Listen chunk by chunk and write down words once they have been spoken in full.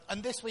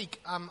And this week,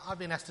 I've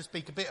been asked to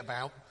speak a bit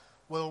about,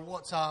 well,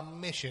 what's our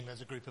mission as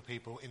a group of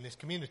people in this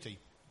community?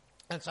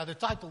 And so the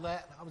title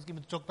there that I was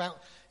given to talk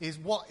about is,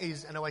 what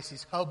is an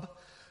Oasis Hub?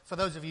 For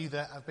those of you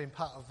that have been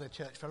part of the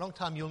church for a long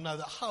time, you'll know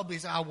that hub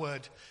is our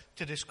word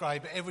to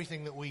describe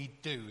everything that we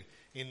do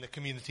in the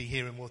community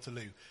here in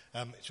Waterloo.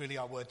 It's really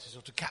our word to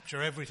sort of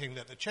capture everything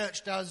that the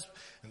church does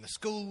and the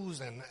schools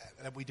and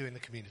that we do in the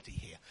community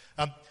here.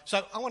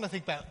 So I want to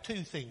think about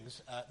two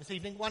things this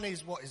evening. One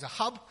is, what is a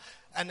hub?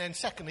 And then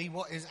secondly,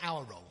 what is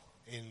our role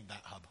in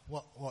that hub?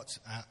 What's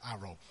our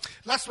role?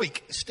 Last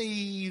week,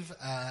 Steve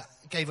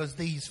gave us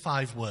these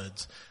 5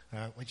 words,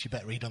 which you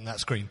better read on that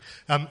screen.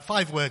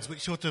 5 words which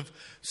sort of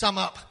sum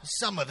up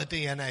some of the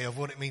DNA of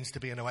what it means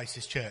to be an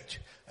Oasis church.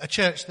 A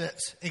church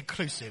that's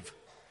inclusive.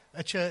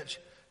 A church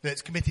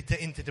that's committed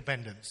to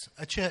interdependence.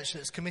 A church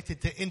that's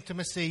committed to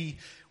intimacy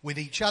with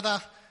each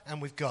other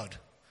and with God.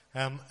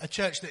 A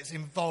church that's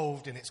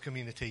involved in its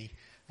community.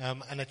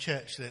 And a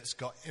church that's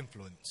got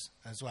influence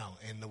as well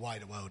in the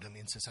wider world and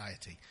in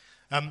society.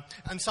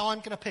 And so I'm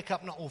going to pick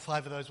up not all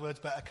 5 of those words,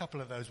 but a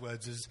couple of those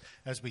words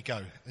as we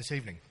go this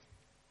evening.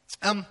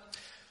 I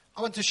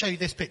want to show you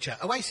this picture.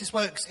 Oasis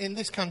works in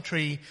this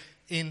country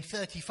in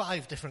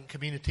 35 different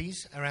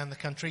communities around the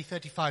country,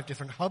 35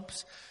 different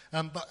hubs.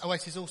 But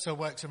Oasis also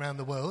works around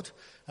the world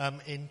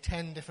in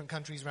 10 different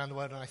countries around the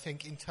world, and I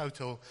think in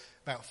total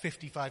about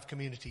 55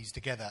 communities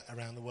together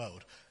around the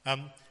world.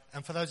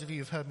 And for those of you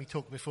who've heard me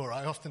talk before,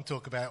 I often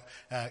talk about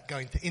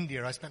going to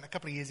India. I spent a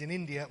couple of years in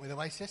India with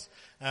Oasis,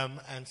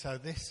 and so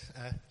this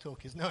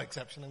talk is no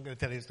exception. I'm going to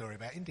tell you a story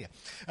about India.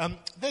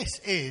 This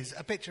is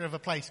a picture of a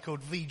place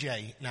called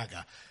Vijay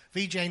Nagar.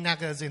 Vijay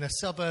Nagar is in a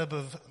suburb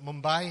of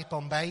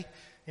Bombay,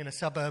 in a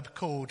suburb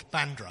called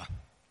Bandra.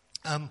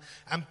 And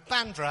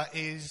Bandra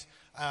is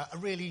a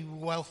really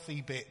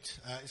wealthy bit,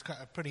 it's quite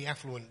a pretty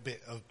affluent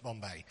bit of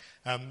Bombay.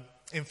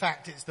 In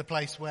fact, it's the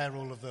place where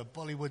all of the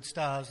Bollywood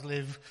stars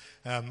live,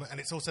 and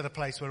it's also the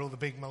place where all the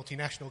big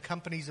multinational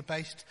companies are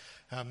based.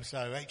 So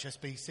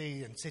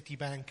HSBC and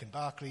Citibank and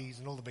Barclays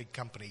and all the big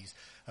companies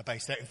are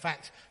based there. In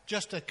fact,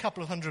 just a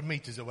couple of 100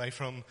 metres away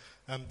from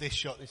this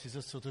shot, this is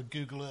a sort of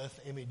Google Earth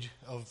image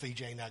of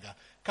Vijay Nagar.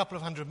 A couple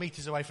of 100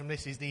 metres away from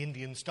this is the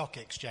Indian Stock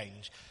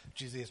Exchange,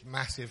 which is this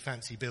massive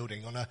fancy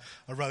building on a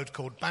road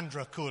called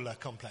Bandra Kurla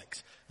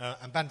Complex.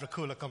 And Bandra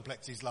Kurla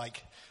Complex is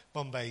like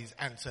Bombay's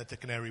answer to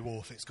Canary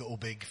Wharf. It's got all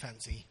big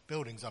fancy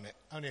buildings on it,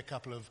 only a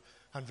couple of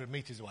 100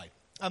 metres away.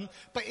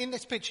 But in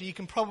this picture, you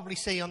can probably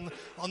see on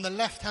the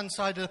left-hand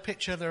side of the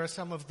picture, there are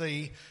some of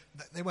they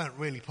weren't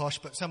really posh,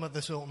 but some of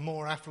the sort of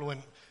more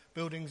affluent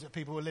buildings that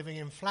people were living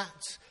in,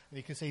 flats. And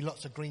you can see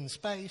lots of green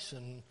space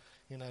and,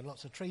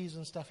 lots of trees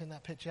and stuff in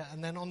that picture.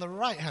 And then on the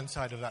right-hand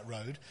side of that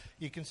road,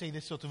 you can see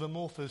this sort of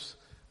amorphous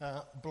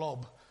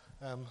blob,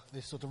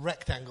 this sort of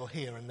rectangle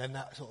here, and then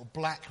that sort of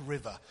black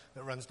river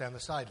that runs down the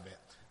side of it.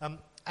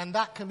 And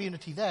that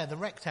community there, the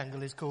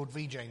rectangle, is called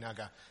Vijay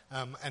Nagar,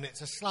 and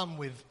it's a slum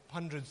with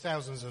hundreds,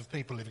 thousands of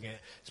people living in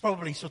it. It's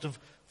probably sort of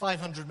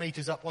 500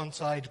 metres up one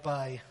side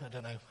by,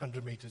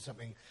 100 metres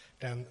something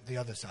down the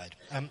other side.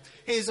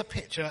 Here's a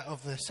picture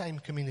of the same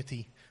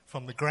community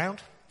from the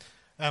ground.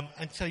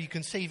 And so you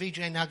can see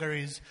Vijay Nagar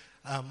is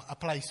a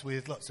place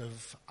with lots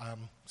of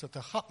sort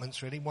of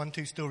hutments, really,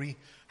 1-2-story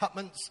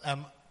hutments,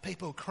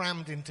 people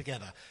crammed in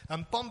together.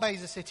 Bombay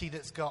is a city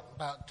that's got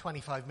about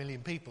 25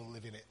 million people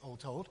live in it, all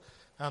told,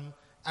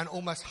 and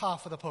almost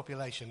half of the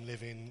population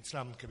live in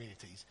slum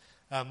communities.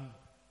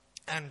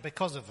 And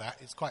because of that,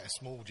 it's quite a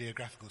small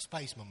geographical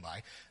space,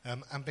 Mumbai,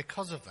 and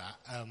because of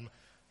that,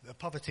 the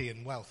poverty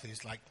and wealth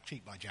is like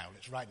cheek by jowl.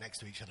 It's right next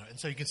to each other. And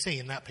so you can see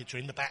in that picture,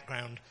 in the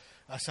background,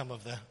 are some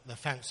of the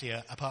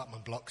fancier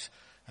apartment blocks.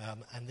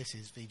 And this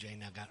is Vijay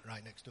Nagar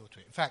right next door to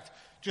it. In fact,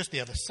 just the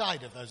other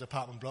side of those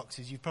apartment blocks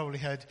is, you've probably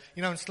heard,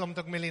 in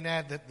Slumdog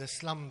Millionaire, the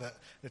slum that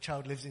the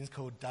child lives in is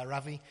called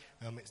Dharavi.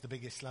 It's the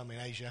biggest slum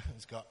in Asia.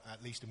 It's got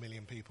at least 1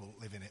 million people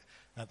live in it.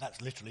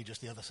 That's literally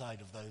just the other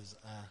side of those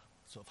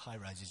sort of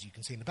high-rises you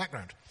can see in the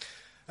background.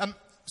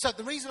 So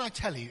the reason I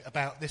tell you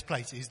about this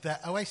place is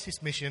that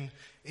Oasis mission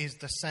is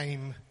the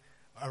same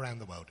around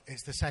the world.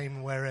 It's the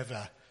same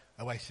wherever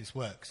Oasis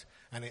works.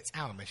 And it's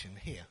our mission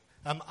here.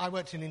 I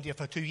worked in India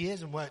for 2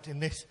 years and worked in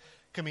this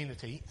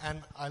community,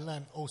 and I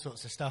learned all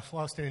sorts of stuff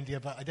whilst in India,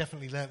 but I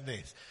definitely learned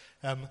this,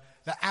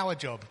 that our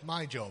job,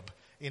 my job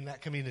in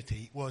that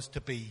community, was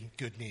to be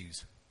good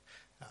news.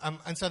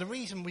 And so the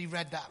reason we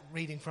read that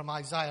reading from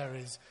Isaiah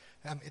is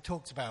it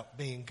talks about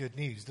being good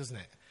news, doesn't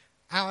it?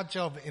 Our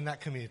job in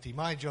that community,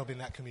 my job in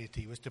that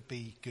community, was to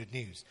be good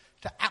news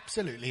to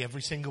absolutely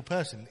every single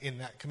person in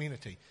that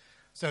community.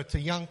 So to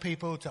young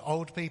people, to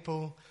old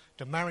people,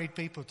 to married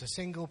people, to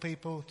single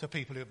people, to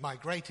people who had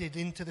migrated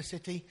into the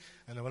city,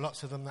 and there were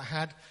lots of them that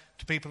had,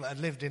 to people that had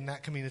lived in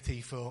that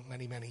community for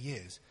many, many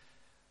years.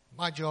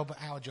 My job,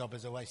 our job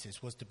as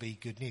Oasis, was to be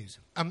good news.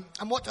 And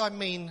what do I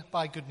mean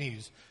by good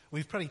news?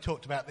 We've probably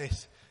talked about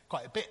this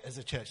quite a bit as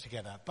a church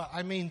together, but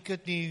I mean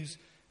good news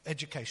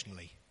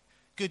educationally,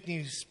 good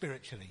news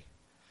spiritually,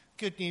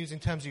 good news in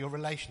terms of your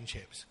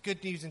relationships,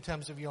 good news in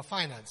terms of your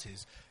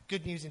finances,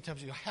 good news in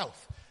terms of your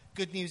health,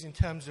 good news in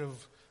terms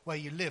of where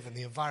you live and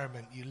the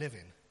environment you live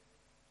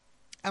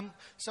in.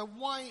 So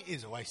why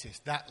is Oasis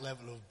that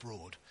level of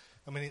broad?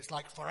 I mean, it's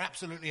like for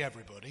absolutely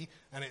everybody,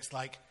 and it's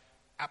like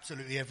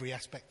absolutely every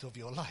aspect of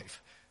your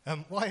life.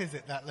 Why is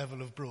it that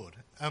level of broad?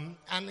 And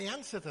the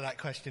answer to that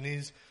question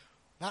is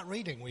that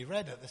reading we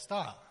read at the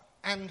start.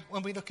 And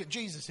when we look at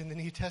Jesus in the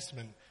New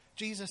Testament,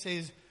 Jesus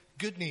is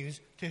good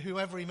news to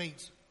whoever he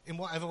meets in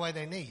whatever way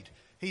they need.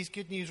 He's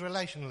good news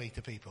relationally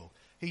to people.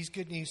 He's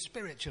good news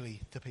spiritually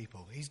to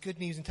people. He's good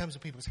news in terms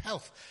of people's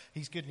health.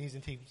 He's good news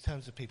in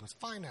terms of people's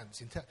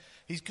finance.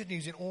 He's good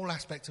news in all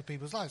aspects of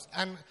people's lives.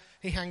 And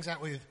he hangs out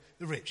with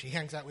the rich. He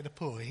hangs out with the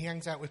poor. He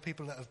hangs out with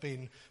people that have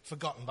been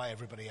forgotten by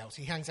everybody else.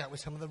 He hangs out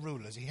with some of the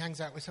rulers. He hangs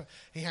out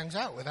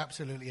with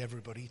absolutely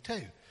everybody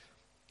too.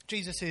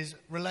 Jesus is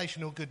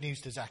relational good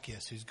news to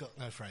Zacchaeus, who's got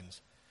no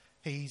friends.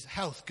 He's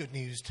health good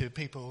news to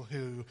people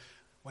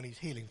when he's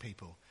healing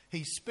people.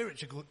 He's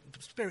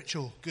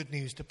spiritual good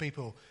news to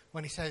people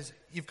when he says,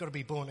 you've got to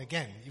be born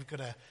again. You've got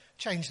to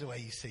change the way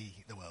you see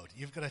the world.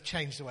 You've got to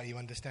change the way you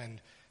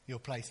understand your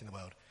place in the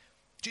world.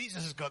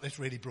 Jesus has got this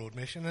really broad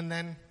mission, and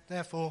then,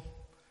 therefore,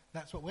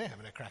 that's what we're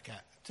having a crack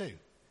at, too.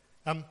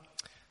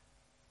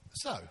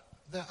 So,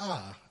 there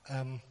are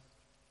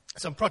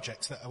some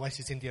projects that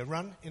Oasis India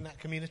run in that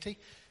community,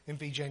 in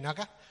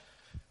Vijayanagar.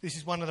 This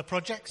is one of the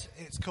projects.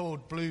 It's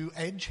called Blue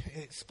Edge.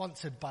 It's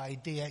sponsored by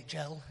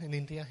DHL in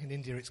India. In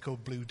India, it's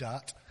called Blue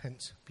Dart,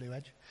 hence Blue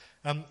Edge.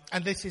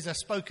 And this is a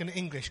spoken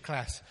English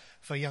class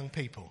for young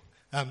people,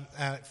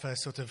 for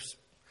sort of,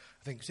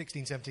 I think,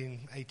 16,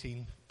 17,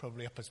 18,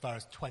 probably up as far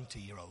as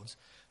 20-year-olds.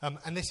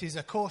 And this is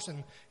a course,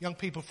 and young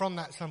people from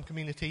that slum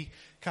community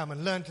come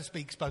and learn to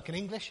speak spoken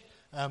English,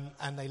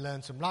 and they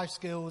learn some life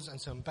skills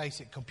and some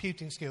basic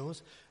computing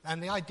skills.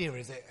 And the idea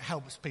is it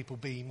helps people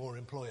be more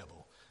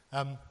employable.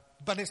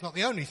 But it's not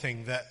the only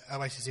thing that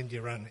Oasis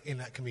India run in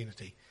that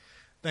community.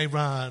 They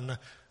run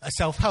a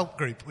self-help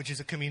group, which is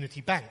a community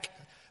bank.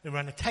 They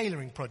run a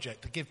tailoring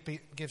project to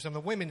give some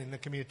of the women in the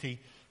community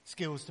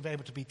skills to be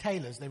able to be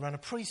tailors. They run a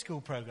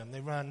preschool program.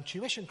 They run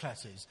tuition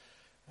classes,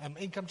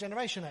 income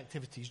generation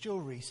activities,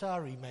 jewellery,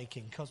 sari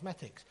making,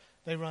 cosmetics.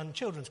 They run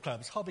children's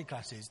clubs, hobby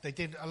classes. They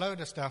did a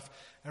load of stuff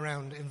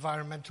around the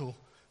environmental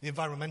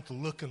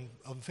look and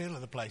feel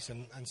of the place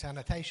and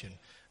sanitation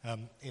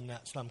in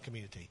that slum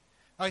community.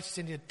 Oasis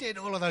India did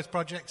all of those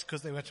projects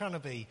because they were trying to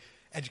be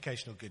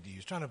educational good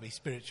news, trying to be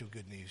spiritual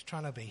good news,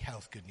 trying to be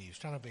health good news,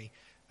 trying to be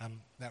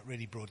that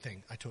really broad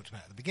thing I talked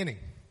about at the beginning.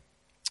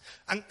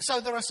 And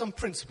so there are some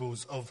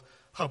principles of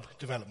hub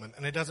development,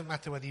 and it doesn't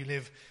matter whether you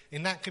live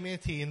in that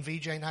community in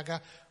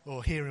Vijayanagar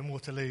or here in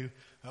Waterloo,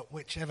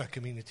 whichever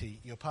community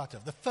you're part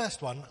of. The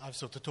first one I've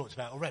sort of talked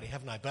about already,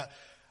 haven't I? But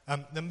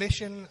the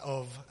mission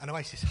of an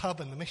Oasis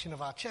hub and the mission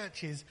of our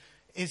churches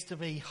is to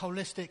be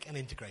holistic and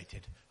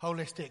integrated.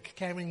 Holistic,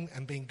 caring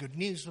and being good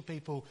news for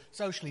people,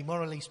 socially,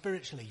 morally,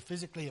 spiritually,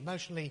 physically,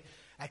 emotionally,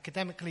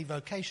 academically,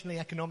 vocationally,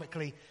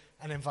 economically,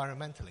 and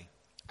environmentally.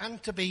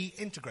 And to be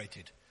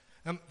integrated.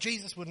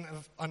 Jesus wouldn't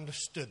have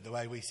understood the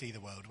way we see the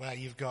world, where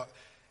you've got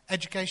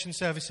education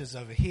services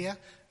over here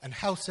and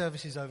health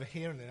services over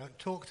here, and they don't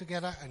talk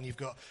together, and you've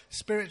got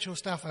spiritual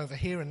stuff over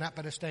here, and that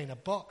better stay in a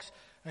box,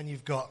 and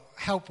you've got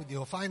help with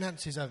your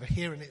finances over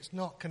here, and it's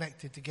not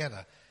connected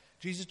together.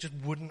 Jesus just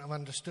wouldn't have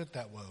understood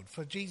that world.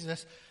 For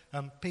Jesus,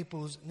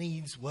 people's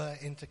needs were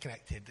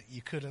interconnected.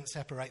 You couldn't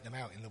separate them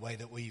out in the way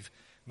that we've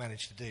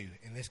managed to do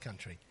in this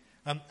country.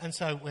 And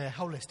so we're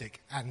holistic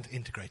and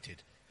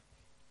integrated.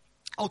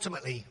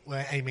 Ultimately,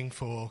 we're aiming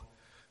for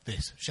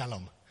this,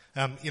 shalom.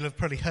 You'll have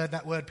probably heard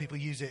that word. People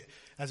use it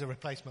as a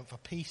replacement for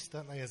peace,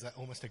 don't they? As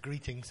almost a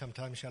greeting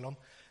sometimes, shalom.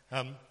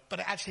 But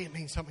it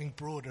means something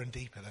broader and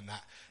deeper than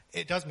that.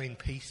 It does mean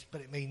peace, but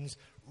it means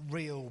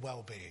real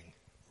well-being.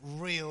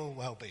 Real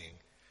well-being.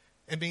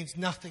 It means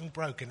nothing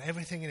broken,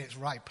 everything in its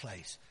right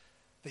place.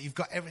 That you've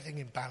got everything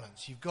in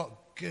balance. You've got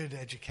good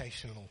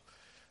educational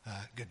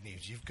good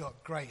news. You've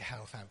got great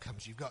health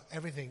outcomes. You've got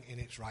everything in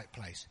its right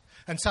place.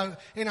 And so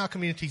in our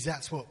communities,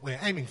 that's what we're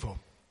aiming for.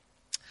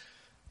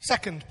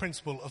 Second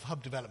principle of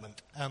hub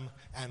development,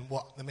 and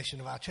what the mission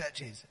of our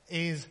church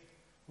is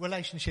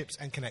relationships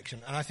and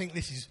connection. And I think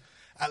this is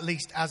at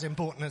least as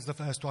important as the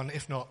first one,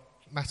 if not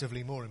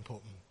massively more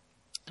important.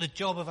 The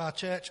job of our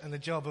church and the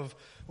job of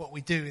what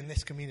we do in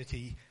this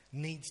community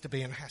needs to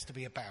be and has to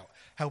be about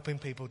helping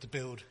people to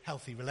build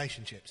healthy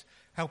relationships,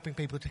 helping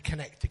people to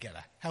connect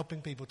together,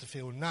 helping people to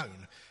feel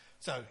known.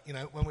 So,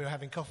 when we were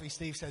having coffee,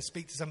 Steve says,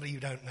 speak to somebody you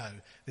don't know.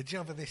 The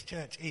job of this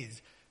church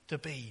is to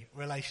be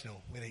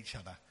relational with each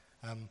other.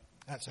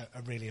 That's a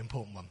really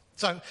important one.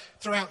 So,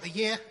 throughout the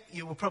year,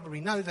 you will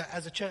probably know that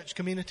as a church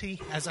community,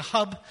 as a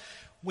hub,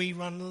 we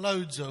run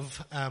loads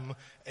of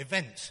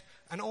events.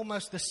 And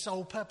almost the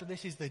sole purpose,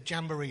 this is the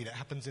jamboree that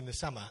happens in the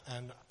summer,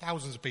 and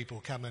thousands of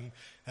people come and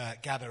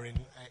gather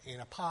in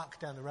a park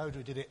down the road.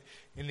 We did it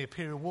in the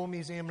Imperial War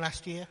Museum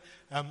last year,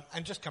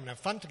 and just come and have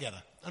fun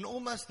together. And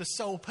almost the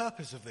sole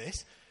purpose of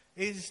this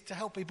is to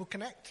help people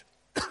connect,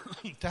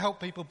 to help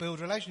people build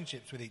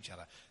relationships with each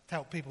other, to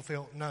help people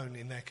feel known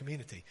in their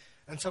community.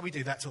 And so we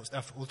do that sort of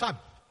stuff all the time.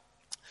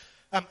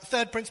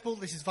 Third principle,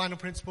 this is final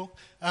principle,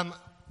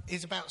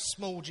 is about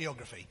small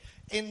geography.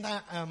 In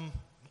that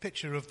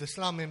picture of the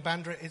slum in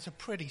Bandra, it's a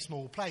pretty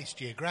small place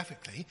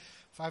geographically,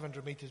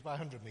 500 metres by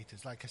 100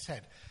 metres, like I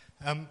said.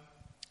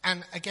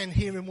 And again,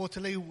 here in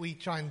Waterloo, we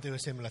try and do a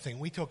similar thing.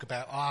 We talk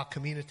about our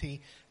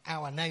community,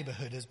 our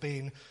neighbourhood as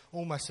being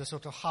almost a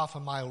sort of half a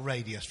mile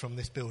radius from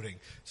this building,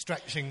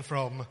 stretching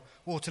from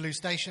Waterloo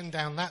Station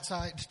down that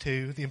side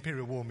to the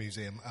Imperial War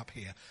Museum up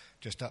here,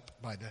 just up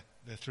by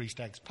the Three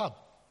Stags pub.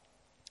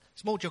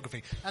 Small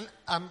geography. And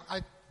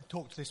I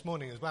talked this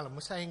morning as well and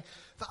was saying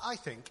that I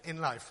think in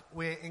life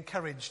we're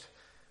encouraged,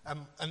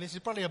 and this is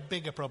probably a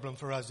bigger problem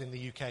for us in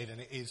the UK than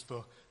it is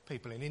for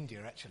people in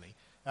India actually.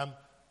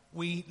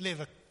 We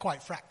live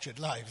quite fractured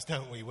lives,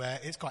 don't we, where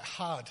it's quite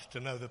hard to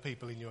know the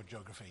people in your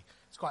geography.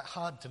 It's quite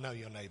hard to know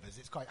your neighbours.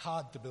 It's quite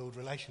hard to build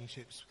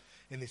relationships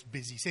in this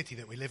busy city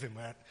that we live in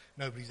where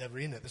nobody's ever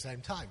in at the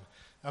same time.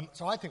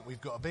 So I think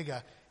we've got a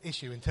bigger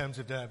issue in terms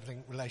of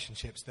developing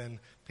relationships than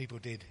people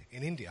did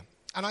in India.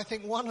 And I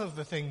think one of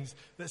the things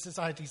that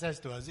society says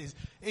to us is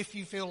if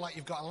you feel like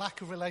you've got a lack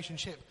of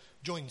relationship,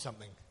 join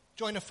something.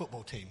 Join a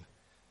football team.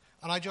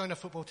 And I join a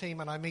football team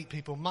and I meet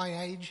people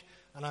my age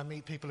and I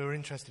meet people who are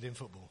interested in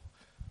football.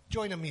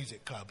 Join a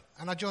music club.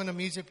 And I join a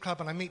music club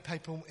and I meet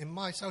people in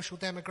my social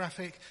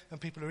demographic and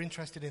people who are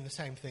interested in the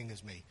same thing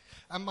as me.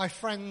 And my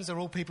friends are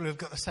all people who have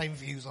got the same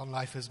views on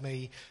life as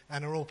me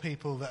and are all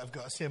people that have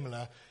got a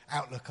similar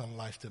outlook on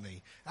life to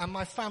me. And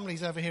my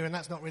family's over here and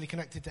that's not really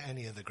connected to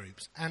any of the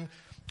groups. And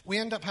we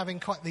end up having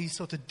quite these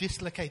sort of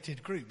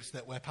dislocated groups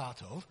that we're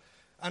part of.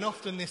 And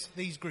often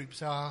these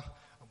groups are,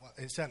 well,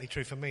 it's certainly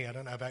true for me, I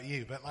don't know about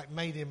you, but like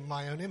made in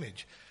my own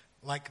image.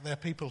 Like they're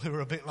people who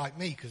are a bit like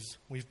me because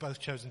we've both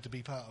chosen to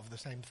be part of the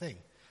same thing.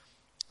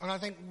 And I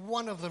think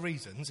one of the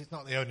reasons, it's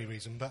not the only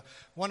reason, but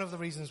one of the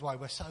reasons why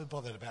we're so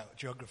bothered about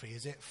geography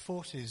is it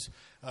forces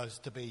us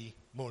to be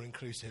more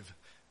inclusive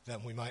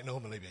than we might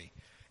normally be.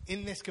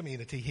 In this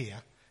community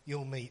here,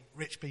 you'll meet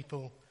rich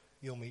people,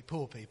 you'll meet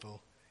poor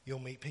people, you'll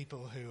meet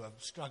people who are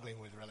struggling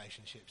with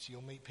relationships,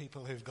 you'll meet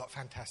people who've got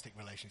fantastic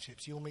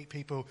relationships, you'll meet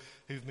people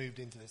who've moved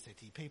into the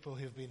city, people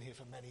who've been here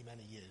for many,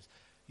 many years.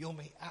 You'll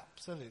meet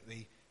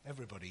absolutely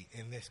everybody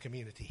in this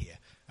community here.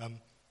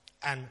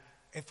 And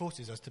it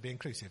forces us to be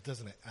inclusive,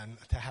 doesn't it? And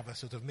to have a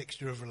sort of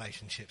mixture of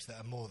relationships that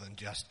are more than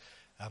just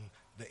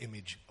the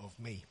image of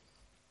me.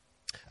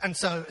 And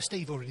so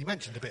Steve already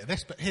mentioned a bit of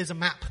this, but here's a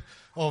map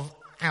of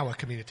our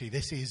community.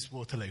 This is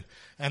Waterloo.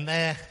 And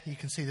there you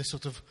can see the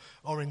sort of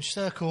orange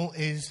circle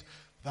is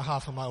the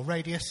half a mile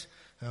radius.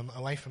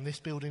 Away from this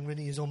building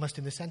really is almost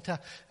in the centre.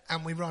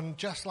 And we run,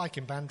 just like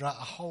in Bandra,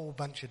 a whole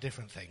bunch of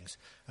different things.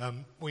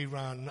 We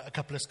run a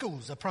couple of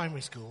schools, a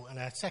primary school and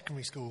a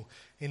secondary school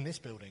in this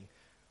building.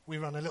 We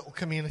run a little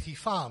community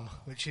farm,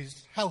 which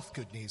is health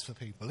good news for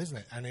people, isn't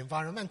it? And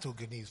environmental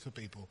good news for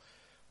people.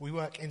 We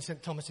work in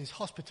St Thomas's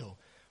Hospital.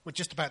 We're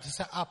just about to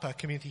set up a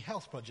community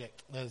health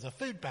project. There's a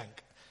food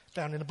bank.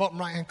 Down in the bottom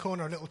right-hand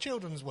corner, a little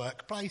children's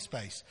work, play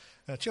space,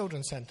 a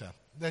children's centre.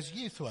 There's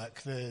youth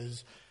work.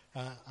 There's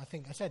I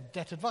think I said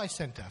debt advice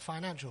centre,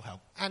 financial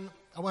help. And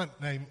I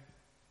won't name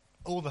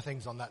all the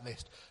things on that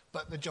list,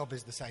 but the job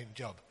is the same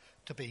job,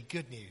 to be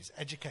good news,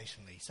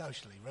 educationally,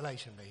 socially,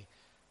 relationally,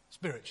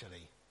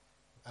 spiritually,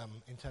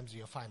 in terms of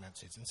your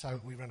finances. And so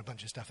we run a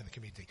bunch of stuff in the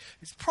community.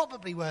 It's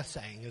probably worth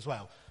saying as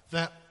well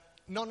that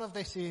none of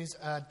this is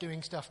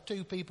doing stuff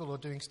to people or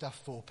doing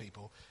stuff for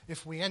people.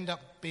 If we end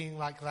up being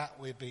like that,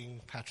 we're being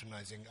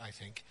patronising, I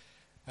think.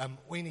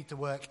 We need to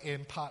work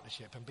in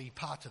partnership and be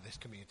part of this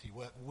community,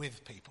 work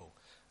with people.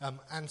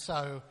 And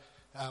so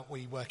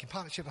we work in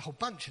partnership with a whole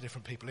bunch of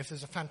different people. If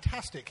there's a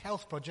fantastic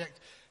health project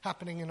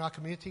happening in our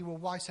community, well,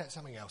 why set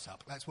something else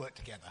up? Let's work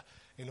together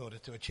in order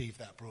to achieve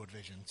that broad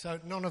vision. So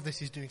none of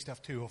this is doing stuff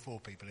to or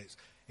for people.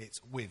 It's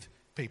with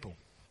people.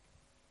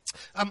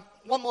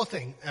 One more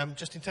thing,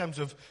 just in terms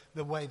of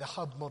the way the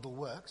hub model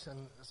works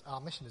and our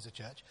mission as a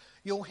church.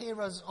 You'll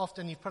hear us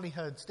often, you've probably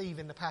heard Steve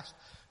in the past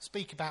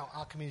speak about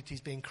our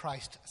communities being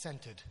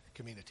Christ-centred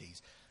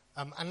communities.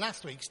 And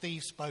last week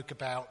Steve spoke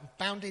about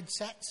bounded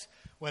sets,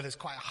 where there's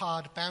quite a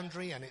hard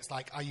boundary and it's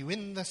like, are you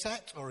in the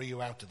set or are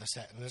you out of the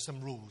set? And there's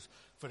some rules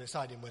for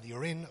deciding whether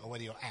you're in or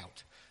whether you're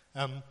out.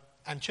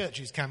 And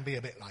churches can be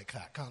a bit like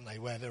that, can't they,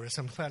 where there are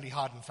some fairly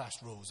hard and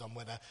fast rules on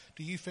whether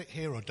do you fit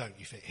here or don't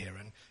you fit here,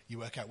 and you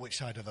work out which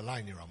side of the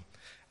line you're on.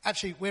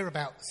 Actually, we're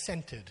about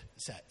centred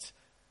sets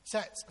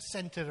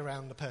centred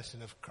around the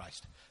person of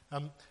Christ.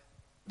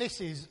 This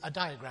is a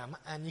diagram,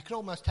 and you can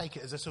almost take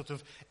it as a sort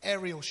of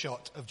aerial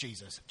shot of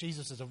Jesus.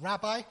 Jesus is a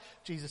rabbi.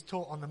 Jesus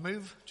taught on the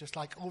move, just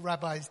like all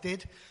rabbis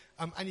did.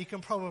 And you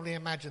can probably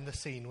imagine the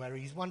scene where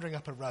he's wandering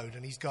up a road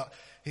and he's got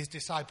his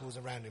disciples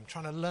around him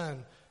trying to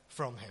learn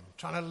from him,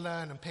 trying to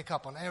learn and pick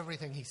up on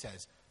everything he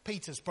says.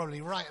 Peter's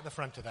probably right at the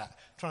front of that,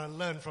 trying to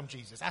learn from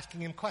Jesus, asking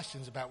him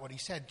questions about what he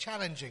said,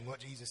 challenging what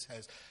Jesus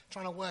says,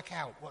 trying to work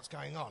out what's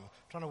going on,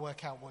 trying to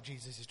work out what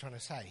Jesus is trying to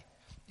say.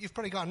 You've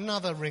probably got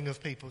another ring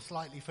of people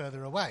slightly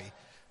further away,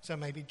 so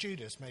maybe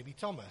Judas, maybe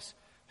Thomas,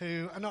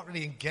 who are not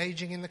really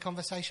engaging in the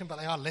conversation, but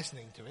they are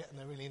listening to it, and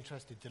they're really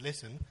interested to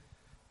listen.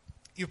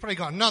 You've probably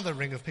got another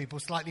ring of people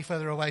slightly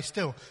further away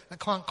still that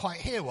can't quite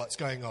hear what's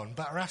going on,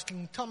 but are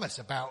asking Thomas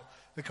about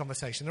the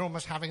conversation. They're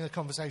almost having a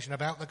conversation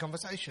about the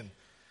conversation.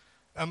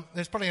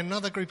 There's probably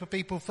another group of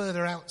people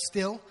further out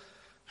still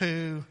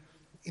who,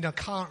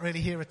 can't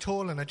really hear at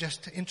all and are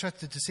just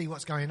interested to see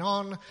what's going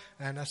on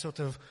and are sort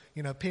of,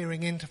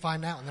 peering in to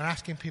find out, and they're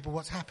asking people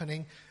what's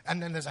happening.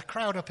 And then there's a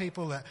crowd of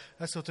people that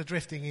are sort of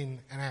drifting in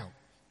and out.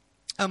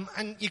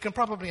 And you can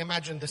probably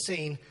imagine the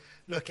scene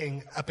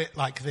looking a bit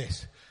like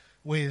this,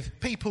 with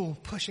people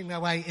pushing their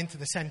way into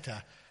the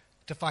centre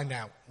to find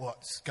out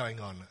what's going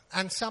on.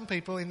 And some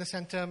people in the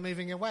centre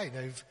moving away.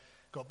 They've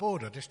got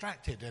bored or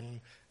distracted and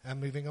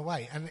moving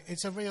away. And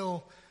it's a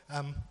real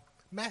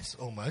mess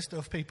almost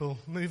of people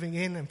moving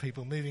in and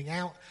people moving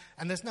out,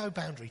 and there's no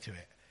boundary to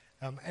it.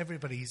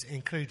 Everybody's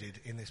included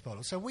in this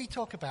model. So we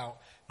talk about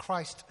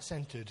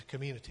Christ-centred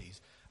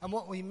communities. And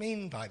what we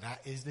mean by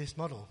that is this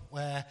model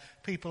where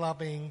people are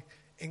being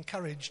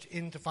encouraged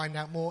in to find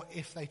out more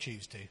if they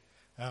choose to.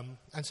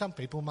 And some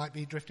people might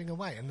be drifting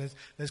away, and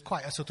there's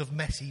quite a sort of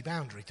messy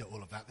boundary to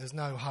all of that. There's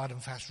no hard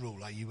and fast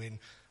rule, are you in,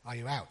 are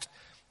you out?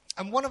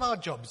 And one of our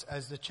jobs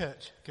as the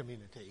church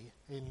community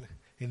in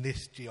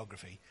this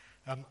geography,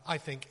 I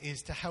think,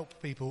 is to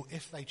help people,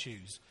 if they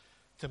choose,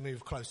 to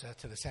move closer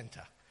to the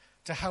centre.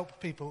 To help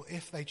people,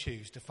 if they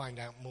choose, to find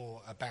out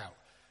more about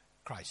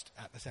Christ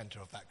at the centre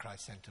of that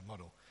Christ-centred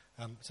model.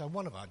 So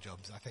one of our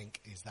jobs, I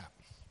think, is that.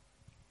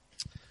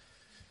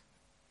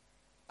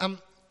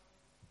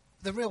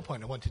 The real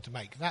point I wanted to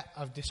make, that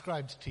I've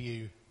described to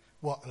you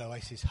what an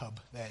Oasis hub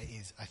there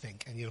is, I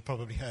think, and you've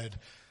probably heard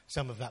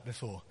some of that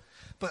before.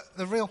 But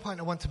the real point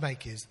I want to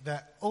make is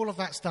that all of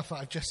that stuff that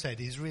I've just said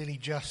is really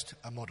just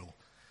a model.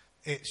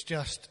 It's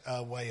just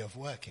a way of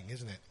working,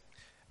 isn't it?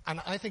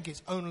 And I think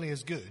it's only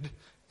as good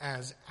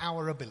as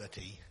our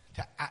ability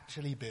to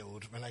actually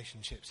build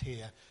relationships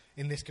here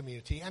in this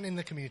community and in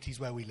the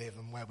communities where we live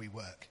and where we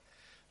work.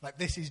 Like,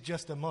 this is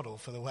just a model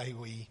for the way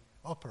we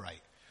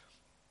operate.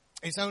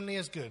 It's only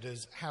as good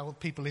as how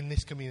people in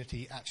this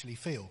community actually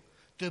feel.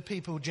 Do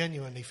people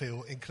genuinely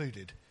feel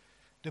included?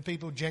 Do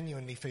people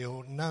genuinely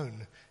feel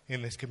known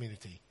in this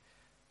community?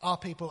 Are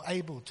people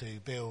able to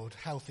build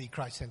healthy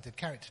Christ-centred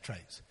character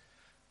traits?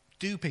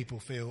 Do people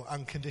feel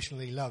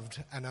unconditionally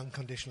loved and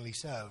unconditionally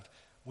served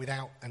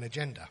without an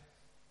agenda?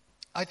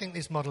 I think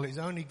this model is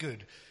only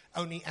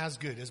as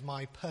good as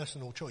my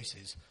personal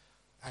choices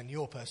and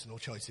your personal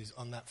choices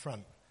on that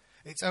front.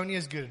 It's only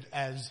as good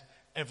as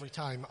every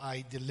time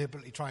I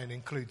deliberately try and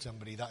include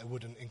somebody that I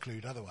wouldn't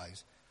include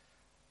otherwise.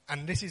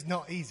 And this is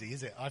not easy,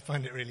 is it? I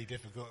find it really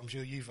difficult. I'm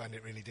sure you find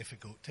it really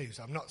difficult too.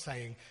 So I'm not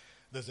saying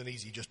there's an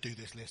easy, just do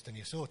this list and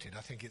you're sorted.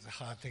 I think it's a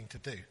hard thing to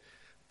do.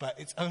 But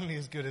it's only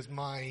as good as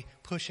my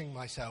pushing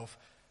myself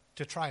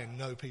to try and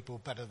know people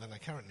better than I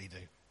currently do.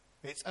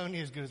 It's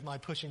only as good as my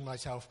pushing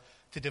myself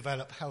to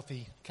develop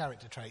healthy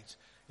character traits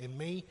in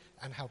me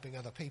and helping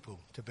other people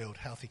to build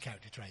healthy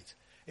character traits.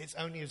 It's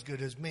only as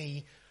good as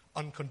me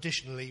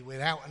unconditionally,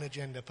 without an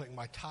agenda, putting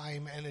my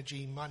time,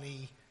 energy,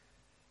 money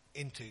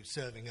into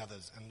serving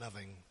others and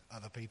loving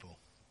other people.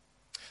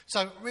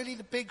 So really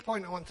the big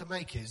point I want to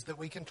make is that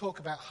we can talk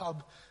about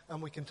Hub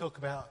and we can talk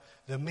about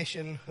the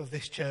mission of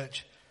this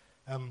church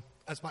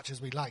as much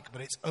as we like,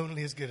 but it's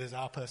only as good as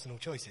our personal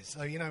choices.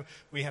 So,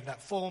 we had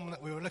that form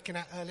that we were looking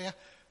at earlier.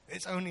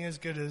 It's only as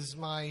good as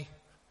my,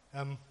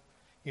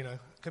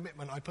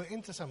 commitment I put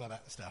into some of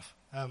that stuff.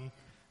 Am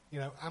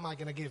I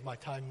going to give my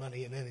time,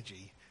 money and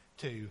energy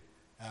to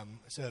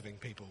serving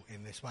people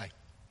in this way?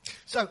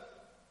 So,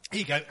 here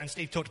you go, and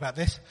Steve talked about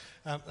this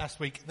last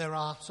week. There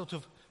are sort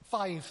of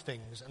 5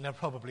 things, and there are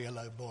probably a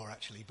load more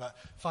actually, but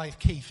 5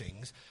 key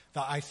things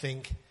that I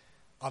think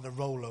are the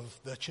role of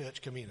the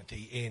church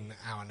community in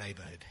our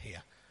neighbourhood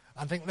here.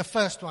 I think the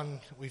first one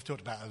we've talked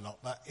about a lot,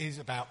 but is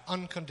about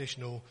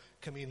unconditional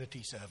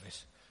community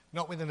service.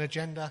 Not with an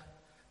agenda,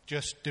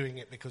 just doing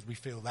it because we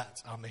feel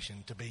that's our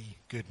mission, to be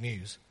good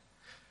news.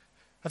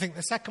 I think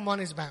the second one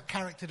is about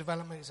character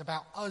development. It's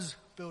about us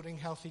building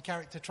healthy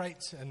character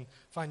traits and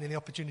finding the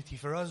opportunity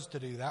for us to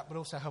do that, but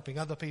also helping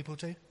other people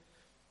too.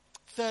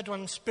 Third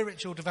one,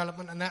 spiritual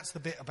development, and that's the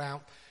bit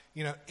about,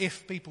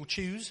 if people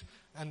choose,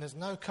 and there's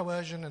no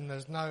coercion and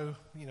there's no,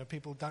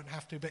 people don't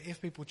have to, but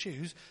if people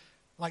choose,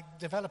 like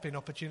developing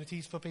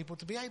opportunities for people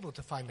to be able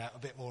to find out a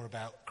bit more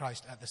about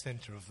Christ at the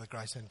centre of the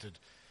Christ-centred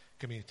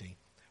community.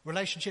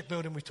 Relationship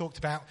building we talked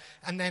about,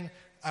 and then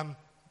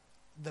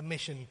the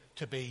mission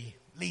to be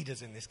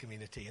leaders in this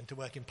community and to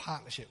work in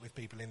partnership with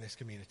people in this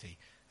community.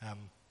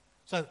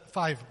 So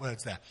 5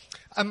 words there.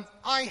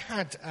 I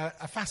had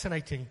a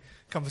fascinating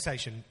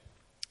conversation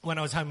when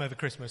I was home over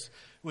Christmas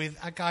with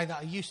a guy that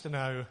I used to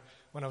know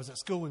when I was at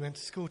school. We went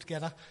to school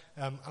together,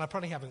 and I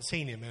probably haven't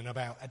seen him in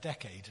about a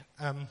decade.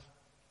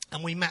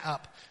 And we met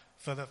up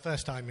for the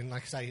first time in,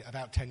 like I say,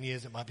 about 10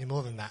 years, it might be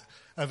more than that,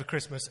 over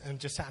Christmas, and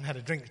just sat and had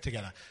a drink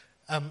together.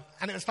 And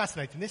it was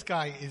fascinating. This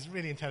guy is a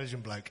really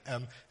intelligent bloke.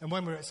 And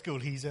when we were at school,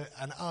 he's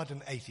an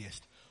ardent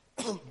atheist.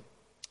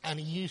 And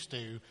he used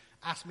to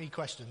asked me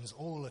questions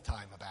all the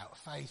time about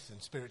faith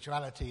and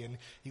spirituality, and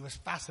he was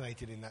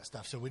fascinated in that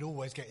stuff. So we'd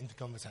always get into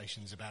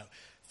conversations about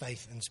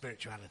faith and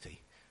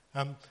spirituality.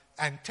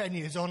 And 10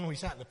 years on, we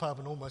sat in the pub,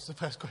 and almost the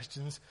first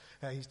questions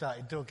he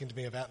started talking to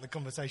me about, and the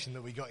conversation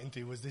that we got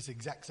into was this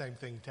exact same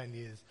thing 10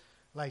 years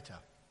later.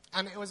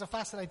 And it was a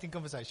fascinating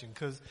conversation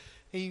because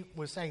he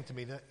was saying to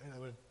me that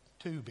there were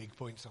two big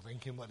points, I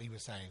think, in what he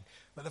was saying.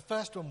 But the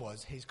first one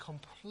was his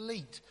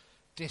complete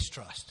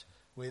distrust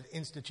with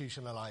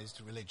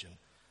institutionalized religion.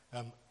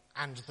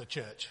 And the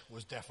church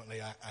was definitely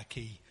a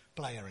key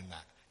player in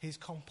that. His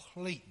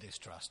complete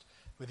distrust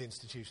with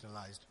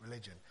institutionalized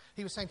religion.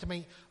 He was saying to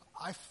me,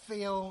 I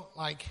feel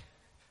like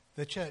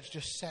the church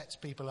just sets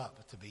people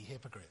up to be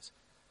hypocrites.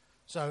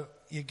 So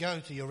you go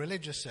to your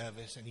religious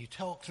service and you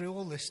talk through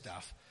all this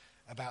stuff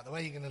about the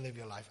way you're going to live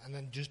your life, and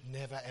then just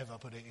never, ever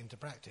put it into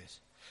practice.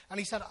 And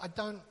he said, I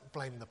don't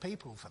blame the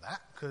people for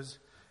that, because,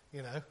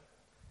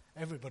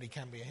 everybody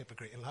can be a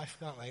hypocrite in life,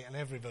 can't they? And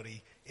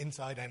everybody,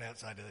 inside and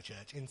outside of the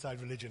church,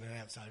 inside religion and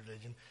outside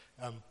religion,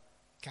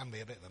 can be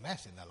a bit of a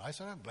mess in their life.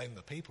 So I don't blame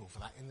the people for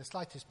that in the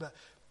slightest. But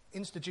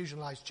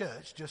institutionalized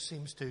church just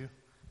seems to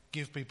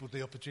give people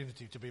the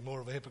opportunity to be more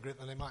of a hypocrite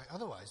than they might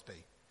otherwise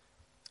be.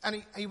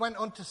 And he went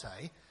on to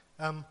say,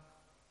 and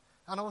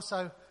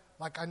also,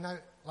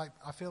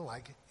 I feel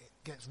like it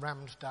gets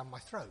rammed down my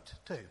throat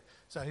too.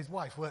 So his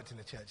wife worked in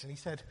the church, and he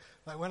said,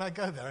 when I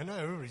go there, I know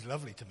everybody's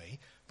lovely to me,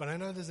 but I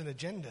know there's an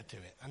agenda to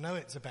it. I know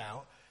it's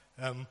about,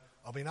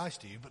 I'll be nice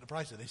to you, but the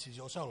price of this is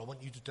your soul. I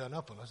want you to turn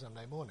up on a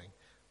Sunday morning.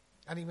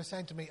 And he was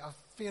saying to me, I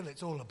feel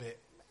it's all a bit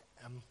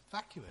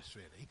vacuous,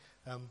 really,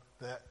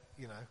 that,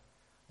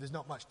 there's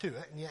not much to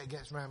it, and yet it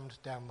gets rammed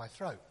down my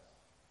throat.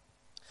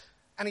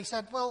 And he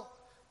said, well,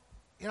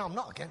 I'm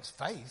not against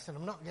faith, and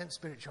I'm not against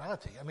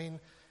spirituality. I mean,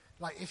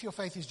 if your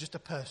faith is just a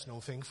personal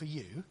thing for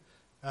you,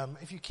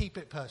 if you keep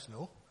it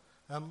personal,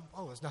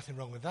 there's nothing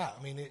wrong with that.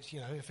 I mean, it's,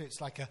 if it's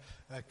like a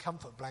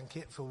comfort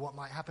blanket for what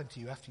might happen to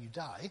you after you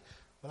die,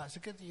 well, that's a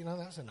good,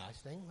 that's a nice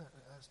thing.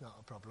 That's not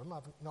a problem.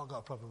 I've not got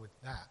a problem with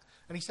that.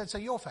 And he said, so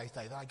your faith,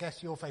 Dave, I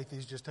guess your faith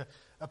is just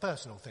a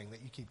personal thing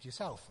that you keep to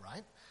yourself,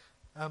 right?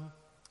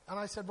 And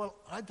I said, well,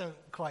 I don't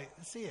quite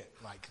see it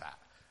like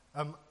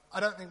that. I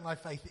don't think my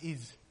faith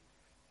is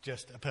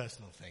just a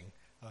personal thing,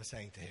 I was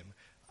saying to him.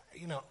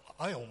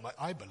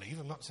 I believe,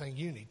 I'm not saying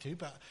you need to,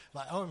 but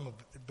I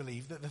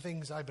believe that the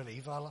things I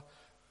believe are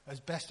as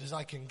best as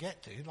I can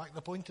get to, like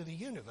the point of the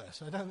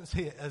universe. I don't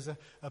see it as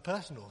a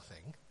personal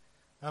thing.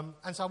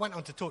 And so I went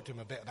on to talk to him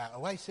a bit about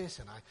Oasis,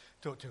 and I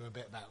talked to him a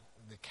bit about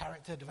the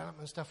character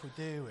development stuff we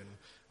do and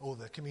all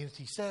the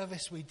community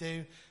service we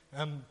do.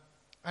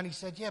 And he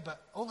said, yeah,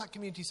 but all that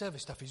community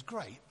service stuff is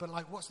great, but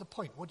what's the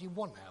point? What do you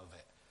want out of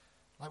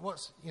it?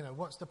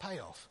 What's the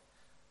payoff?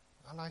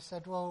 And I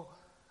said, well,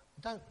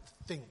 I don't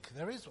think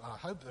there is one. I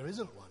hope there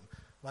isn't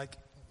one.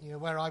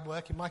 Where I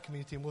work in my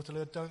community in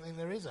Waterloo, I don't think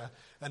there is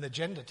an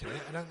agenda to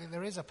it. I don't think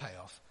there is a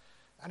payoff.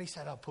 And he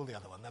said, I'll pull the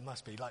other one. There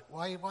must be.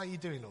 Why are you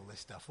doing all this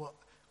stuff?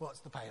 What's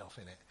the payoff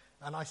in it?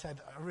 And I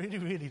said, I really,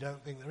 really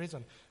don't think there is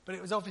one. But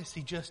it was obvious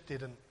he just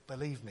didn't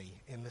believe me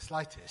in the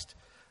slightest.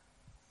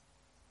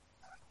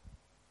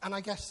 And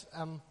I guess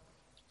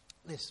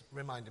this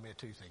reminded me of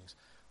two things.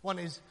 One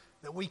is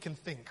that we can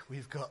think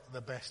we've got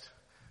the best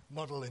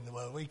model in the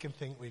world. We can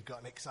think we've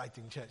got an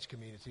exciting church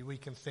community. We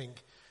can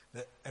think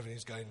that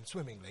everything's going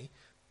swimmingly.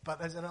 But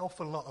there's an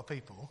awful lot of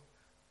people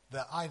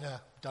that either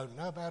don't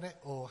know about it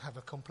or have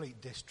a complete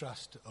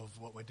distrust of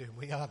what we're doing.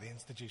 We are the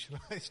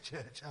institutionalized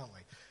church, aren't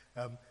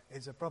we?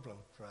 It's a problem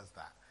for us,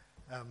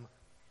 that.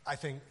 I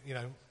think,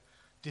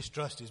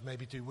 distrust is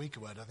maybe too weak a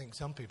word. I think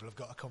some people have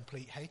got a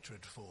complete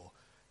hatred for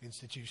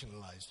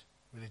institutionalized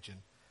religion.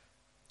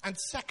 And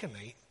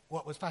secondly,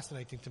 what was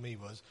fascinating to me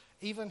was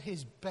even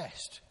his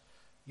best,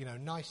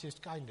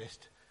 nicest,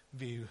 kindest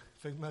view,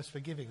 most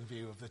forgiving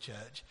view of the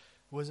church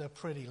was a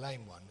pretty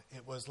lame one.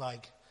 It was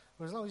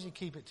well, as long as you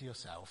keep it to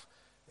yourself,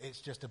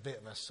 it's just a bit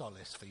of a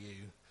solace for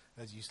you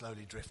as you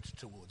slowly drift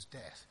towards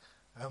death.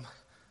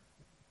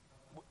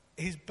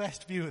 His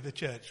best view of the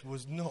church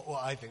was not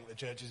what I think the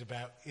church is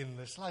about in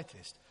the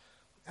slightest.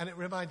 And it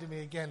reminded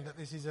me again that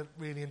this is a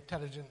really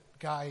intelligent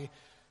guy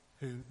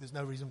who there's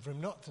no reason for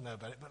him not to know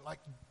about it, but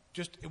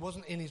it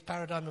wasn't in his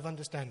paradigm of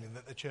understanding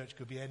that the church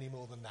could be any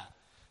more than that.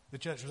 The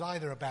church was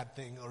either a bad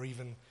thing or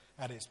even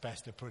at its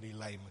best a pretty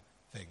lame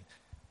thing.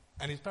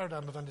 And his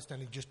paradigm of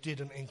understanding just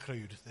didn't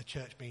include the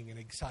church being an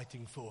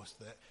exciting force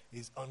that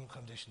is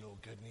unconditional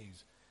good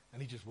news.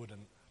 And he just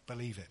wouldn't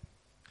believe it.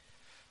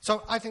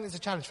 So I think there's a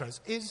challenge for us.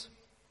 Is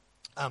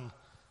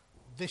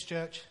this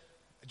church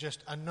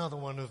just another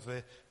one of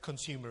the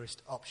consumerist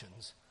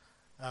options?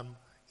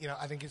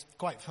 I think it's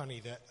quite funny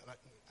that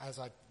as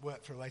I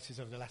worked for Oasis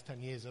over the last 10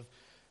 years, I've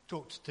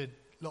talked to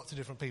lots of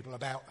different people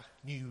about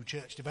new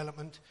church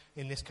development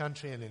in this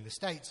country and in the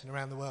States and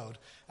around the world.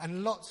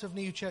 And lots of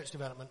new church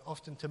development,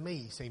 often to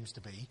me, seems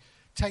to be,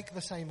 take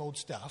the same old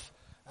stuff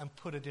and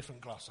put a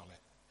different gloss on it.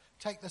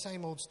 Take the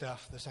same old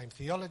stuff, the same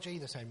theology,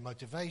 the same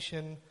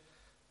motivation,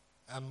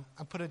 and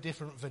put a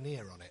different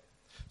veneer on it.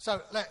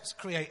 So let's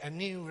create a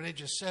new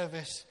religious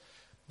service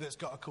that's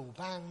got a cool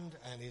band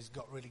and has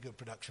got really good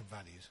production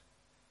values.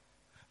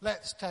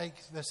 Let's take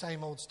the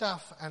same old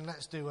stuff and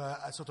let's do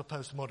a sort of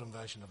postmodern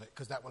version of it,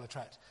 because that will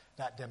attract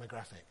that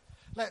demographic.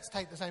 Let's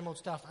take the same old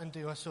stuff and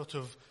do a sort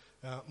of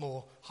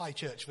more high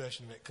church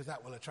version of it, because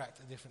that will attract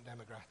a different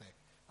demographic.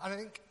 And I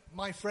think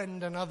my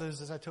friend and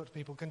others, as I talk to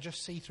people, can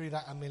just see through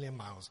that a million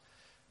miles.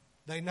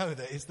 They know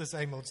that it's the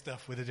same old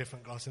stuff with a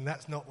different gloss, and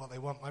that's not what they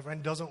want. My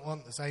friend doesn't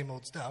want the same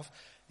old stuff.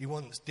 He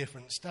wants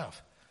different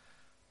stuff.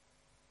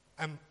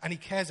 And he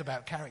cares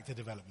about character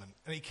development,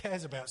 and he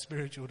cares about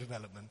spiritual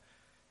development.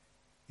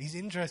 He's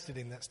interested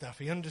in that stuff.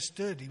 He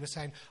understood. He was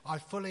saying, I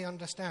fully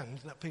understand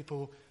that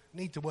people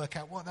need to work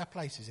out what their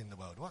place is in the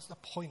world. What's the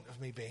point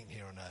of me being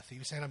here on earth? He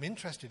was saying, I'm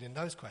interested in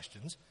those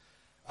questions.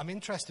 I'm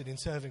interested in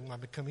serving my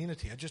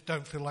community. I just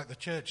don't feel like the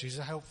church is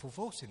a helpful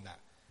force in that.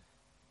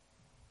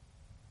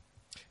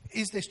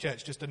 Is this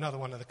church just another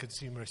one of the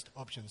consumerist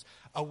options?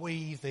 Are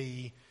we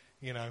the,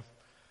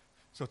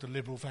 sort of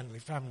liberal,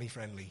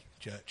 family-friendly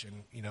church,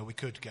 and, we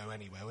could go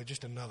anywhere? We're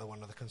just another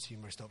one of the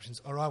consumerist options.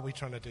 Or are we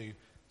trying to do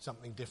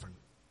something different?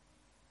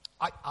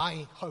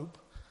 I hope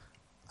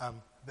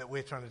that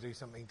we're trying to do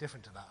something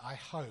different to that. I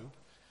hope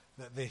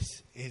that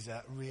this is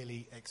a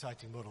really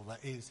exciting model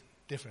that is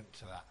different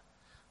to that.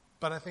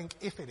 But I think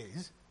if it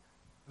is,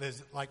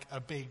 there's like a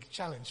big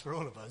challenge for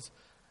all of us.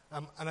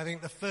 And I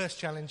think the first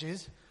challenge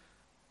is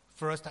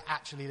for us to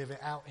actually live it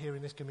out here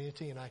in this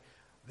community. And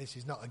this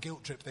is not a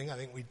guilt trip thing, I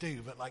think we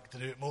do, but like to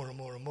do it more and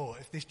more and more.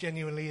 If this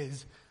genuinely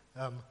is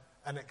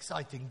an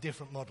exciting,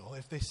 different model,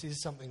 if this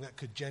is something that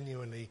could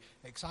genuinely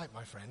excite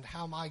my friend,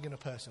 how am I going to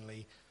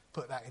personally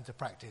put that into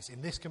practice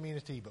in this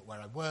community, but where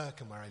I work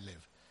and where I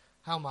live?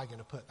 How am I going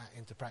to put that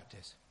into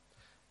practice?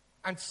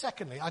 And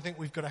secondly, I think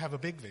we've got to have a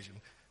big vision.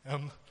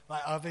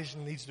 Our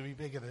vision needs to be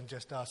bigger than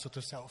just our sort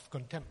of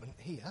self-contentment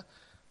here.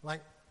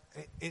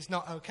 It's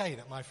not okay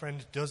that my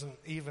friend doesn't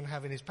even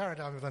have in his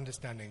paradigm of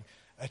understanding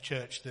a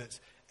church that's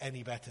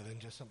any better than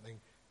just something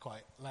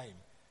quite lame.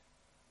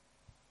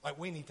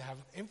 We need to have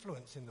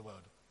influence in the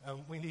world.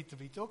 We need to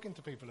be talking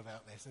to people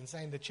about this and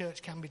saying the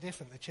church can be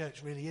different. The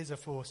church really is a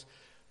force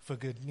for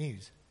good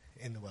news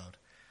in the world.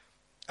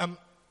 And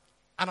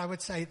I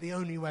would say the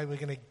only way we're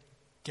going to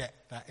get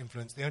that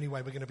influence, the only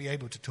way we're going to be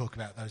able to talk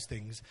about those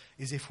things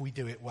is if we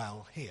do it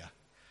well here.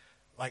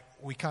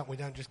 We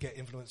don't just get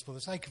influence for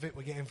the sake of it,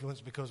 we get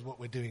influence because what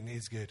we're doing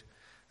is good.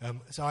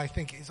 So I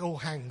think it all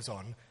hangs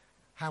on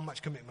how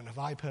much commitment have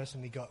I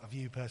personally got, have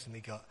you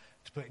personally got,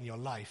 to put in your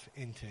life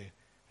into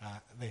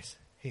this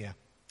here.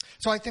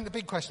 So I think the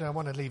big question I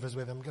want to leave us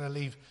with, I'm going to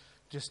leave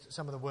just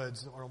some of the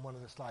words that were on one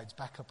of the slides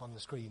back up on the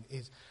screen,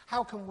 is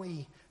how can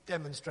we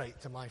demonstrate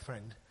to my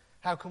friend,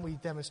 how can we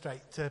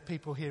demonstrate to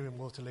people here in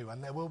Waterloo,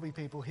 and there will be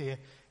people here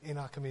in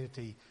our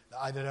community that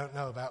either don't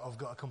know about or have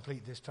got a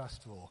complete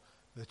distrust for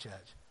the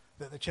church,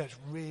 that the church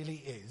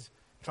really is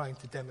trying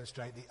to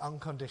demonstrate the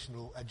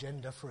unconditional,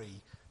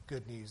 agenda-free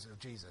good news of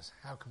Jesus.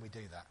 How can we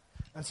do that?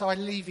 And so I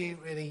leave you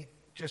really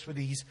just with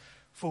these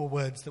 4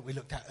 words that we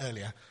looked at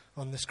earlier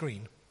on the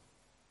screen.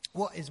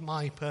 What is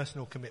my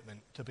personal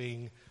commitment to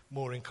being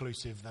more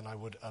inclusive than I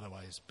would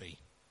otherwise be?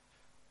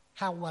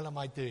 How well am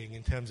I doing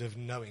in terms of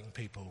knowing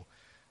people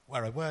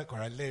where I work,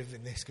 where I live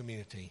in this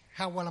community?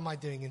 How well am I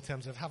doing in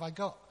terms of, have I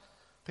got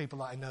people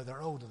that I know that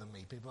are older than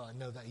me, people that I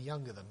know that are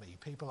younger than me,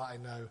 people that I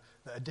know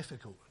that are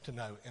difficult to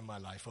know in my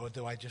life, or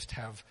do I just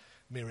have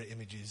mirror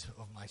images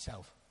of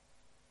myself?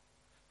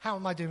 How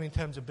am I doing in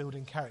terms of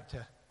building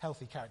character,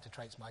 healthy character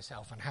traits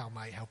myself, and how am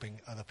I helping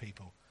other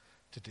people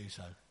to do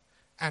so?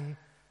 And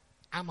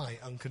am I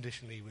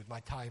unconditionally, with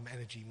my time,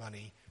 energy,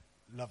 money,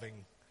 loving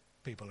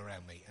people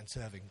around me and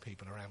serving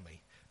people around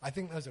me? I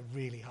think those are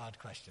really hard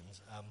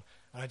questions,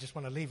 and I just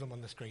want to leave them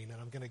on the screen,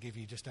 and I'm going to give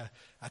you just a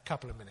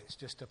couple of minutes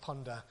just to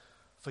ponder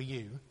for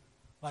you,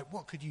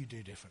 what could you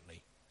do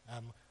differently?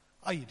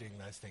 Are you doing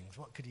those things?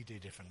 What could you do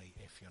differently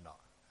if you're not?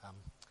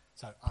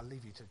 So I'll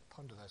leave you to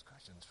ponder those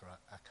questions for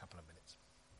a couple of minutes.